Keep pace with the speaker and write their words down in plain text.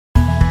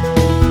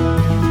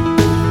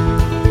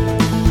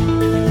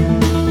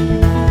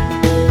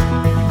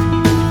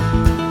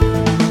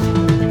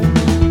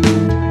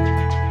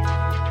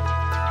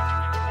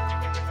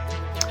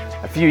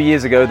few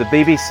years ago, the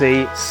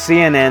BBC,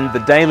 CNN, the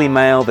Daily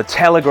Mail, the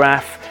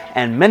Telegraph,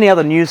 and many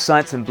other news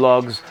sites and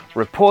blogs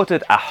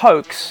reported a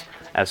hoax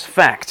as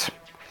fact.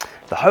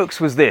 The hoax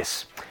was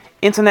this: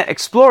 Internet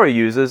Explorer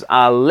users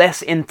are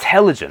less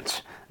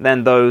intelligent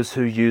than those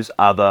who use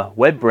other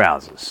web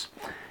browsers.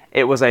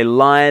 It was a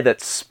lie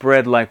that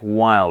spread like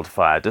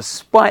wildfire,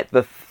 despite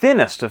the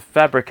thinnest of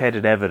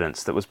fabricated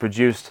evidence that was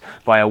produced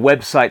by a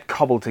website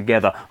cobbled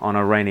together on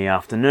a rainy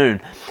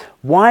afternoon.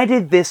 Why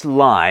did this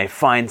lie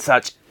find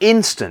such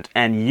instant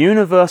and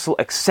universal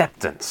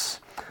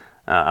acceptance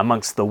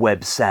amongst the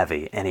web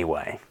savvy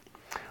anyway?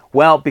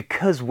 Well,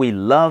 because we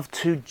love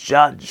to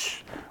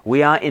judge.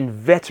 We are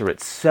inveterate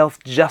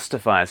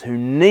self-justifiers who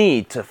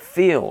need to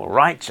feel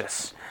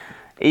righteous,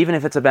 even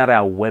if it's about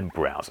our web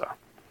browser.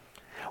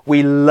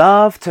 We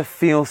love to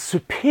feel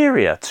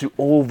superior to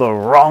all the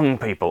wrong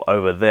people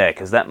over there,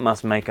 because that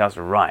must make us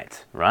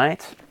right?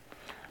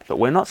 But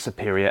we're not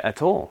superior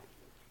at all.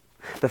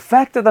 The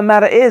fact of the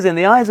matter is, in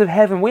the eyes of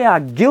heaven, we are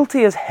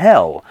guilty as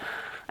hell.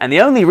 And the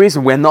only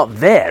reason we're not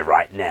there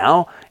right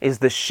now is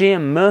the sheer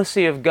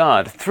mercy of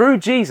God. Through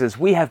Jesus,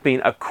 we have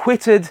been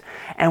acquitted,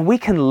 and we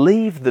can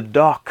leave the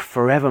dock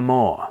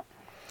forevermore.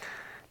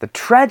 The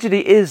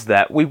tragedy is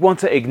that we want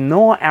to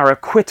ignore our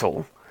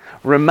acquittal,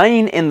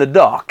 remain in the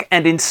dock,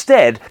 and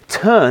instead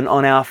turn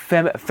on our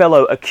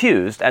fellow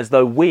accused as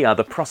though we are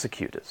the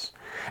prosecutors.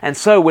 And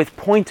so with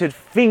pointed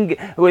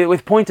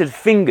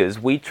fingers,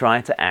 we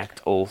try to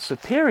act all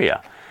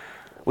superior.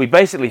 We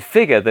basically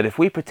figure that if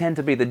we pretend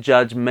to be the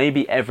judge,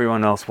 maybe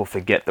everyone else will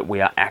forget that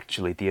we are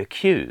actually the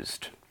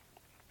accused.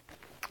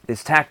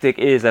 This tactic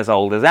is as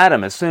old as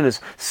Adam. As soon as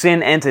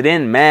sin entered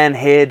in, man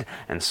hid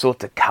and sought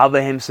to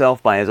cover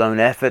himself by his own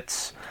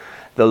efforts.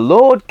 The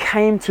Lord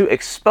came to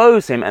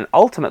expose him and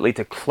ultimately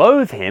to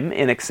clothe him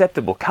in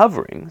acceptable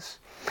coverings.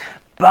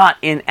 But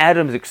in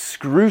Adam's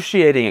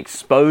excruciating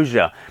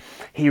exposure,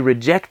 he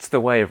rejects the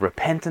way of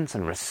repentance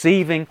and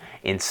receiving.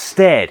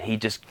 Instead, he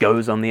just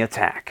goes on the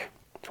attack.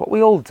 It's what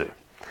we all do.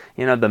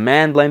 You know, the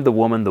man blamed the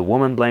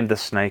woman blamed the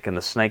snake, and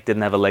the snake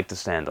didn't have a leg to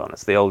stand on.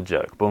 It's the old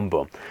joke. Boom,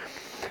 boom.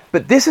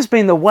 But this has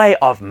been the way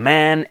of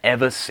man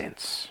ever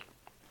since.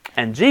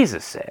 And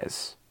Jesus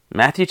says,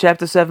 Matthew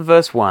chapter 7,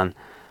 verse 1,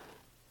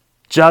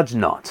 "Judge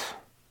not,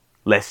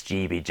 lest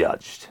ye be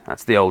judged."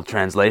 That's the old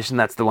translation.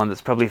 That's the one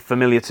that's probably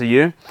familiar to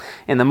you.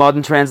 In the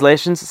modern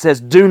translations, it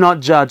says, "Do not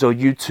judge, or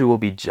you too will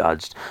be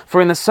judged.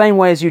 For in the same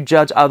way as you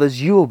judge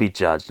others, you will be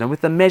judged. And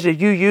with the measure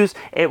you use,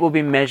 it will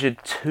be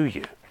measured to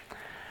you."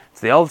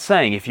 It's the old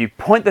saying, if you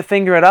point the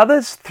finger at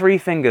others, 3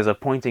 fingers are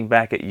pointing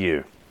back at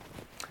you.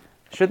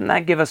 Shouldn't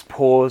that give us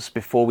pause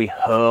before we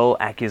hurl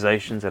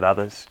accusations at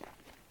others?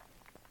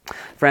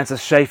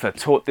 Francis Schaeffer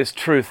taught this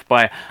truth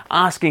by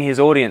asking his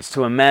audience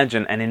to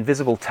imagine an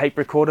invisible tape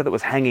recorder that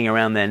was hanging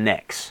around their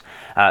necks.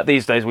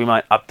 These days we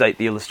might update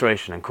the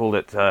illustration and call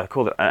it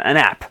an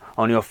app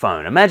on your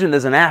phone. Imagine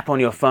there's an app on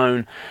your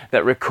phone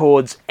that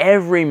records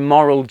every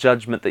moral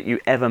judgment that you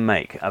ever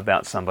make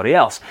about somebody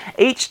else.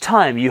 Each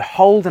time you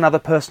hold another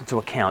person to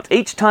account,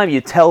 each time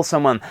you tell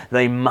someone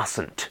they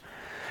mustn't,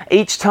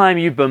 each time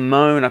you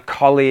bemoan a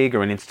colleague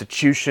or an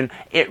institution,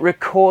 it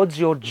records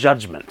your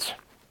judgment.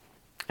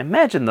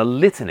 Imagine the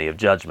litany of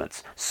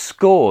judgments,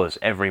 scores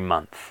every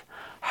month,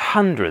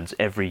 hundreds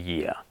every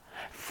year,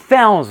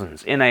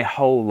 thousands in a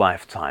whole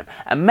lifetime.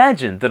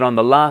 Imagine that on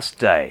the last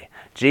day,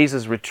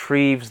 Jesus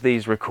retrieves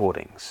these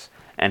recordings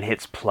and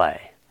hits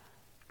play.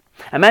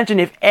 Imagine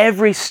if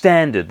every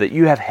standard that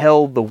you have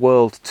held the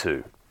world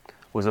to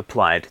was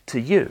applied to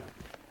you.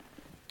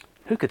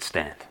 Who could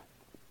stand?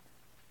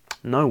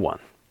 No one.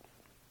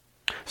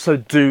 So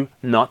do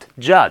not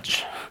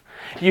judge.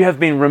 You have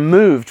been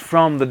removed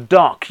from the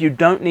dock. You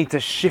don't need to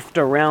shift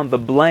around the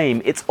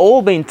blame. It's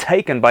all been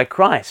taken by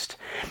Christ.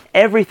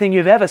 Everything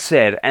you've ever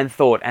said and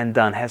thought and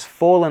done has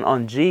fallen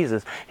on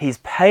Jesus. He's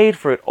paid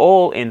for it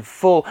all in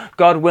full.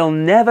 God will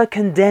never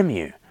condemn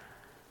you.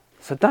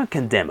 So don't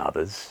condemn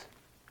others.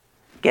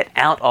 Get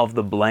out of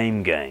the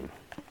blame game.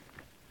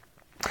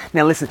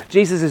 Now listen,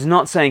 Jesus is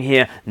not saying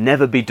here,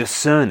 never be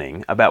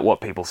discerning about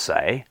what people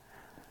say.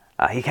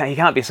 He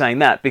can't be saying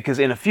that, because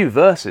in a few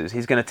verses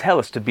he's going to tell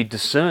us to be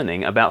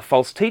discerning about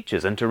false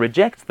teachers and to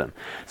reject them.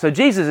 So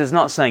Jesus is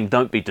not saying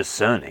don't be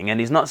discerning, and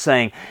he's not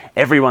saying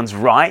everyone's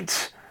right.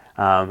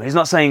 He's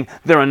not saying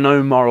there are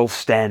no moral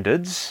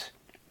standards.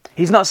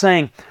 He's not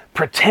saying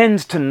pretend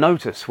to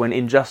notice when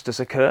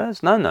injustice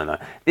occurs. No.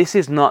 This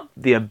is not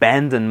the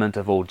abandonment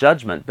of all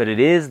judgment, but it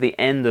is the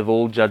end of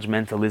all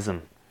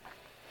judgmentalism.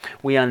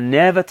 We are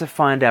never to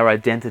find our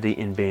identity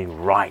in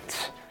being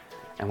right.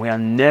 And we are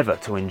never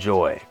to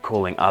enjoy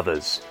calling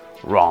others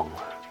wrong.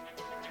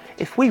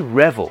 If we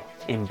revel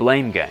in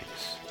blame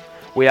games,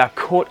 we are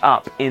caught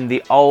up in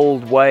the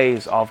old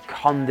ways of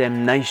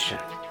condemnation.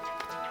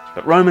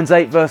 But Romans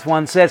 8 verse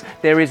 1 says,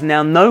 "There is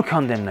now no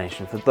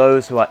condemnation for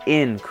those who are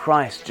in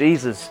Christ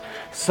Jesus."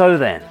 So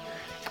then,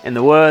 in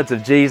the words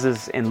of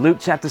Jesus in Luke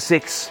chapter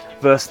 6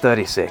 verse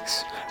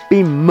 36,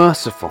 "Be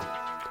merciful,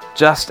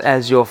 just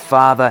as your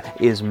Father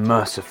is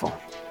merciful.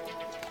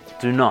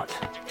 Do not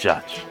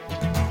judge."